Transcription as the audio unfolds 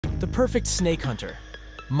The perfect snake hunter.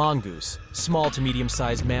 Mongoose, small to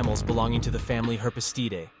medium-sized mammals belonging to the family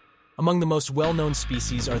Herpestidae. Among the most well-known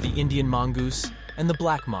species are the Indian mongoose and the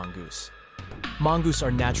black mongoose. Mongoose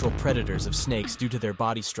are natural predators of snakes due to their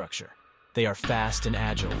body structure. They are fast and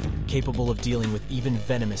agile, capable of dealing with even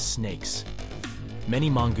venomous snakes.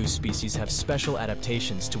 Many mongoose species have special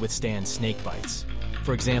adaptations to withstand snake bites.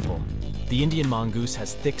 For example, the Indian mongoose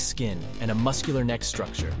has thick skin and a muscular neck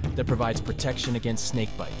structure that provides protection against snake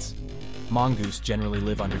bites. Mongoose generally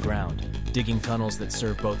live underground, digging tunnels that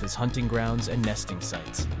serve both as hunting grounds and nesting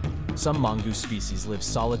sites. Some mongoose species live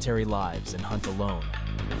solitary lives and hunt alone,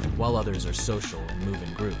 while others are social and move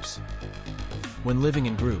in groups. When living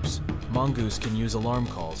in groups, mongoose can use alarm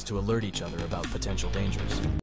calls to alert each other about potential dangers.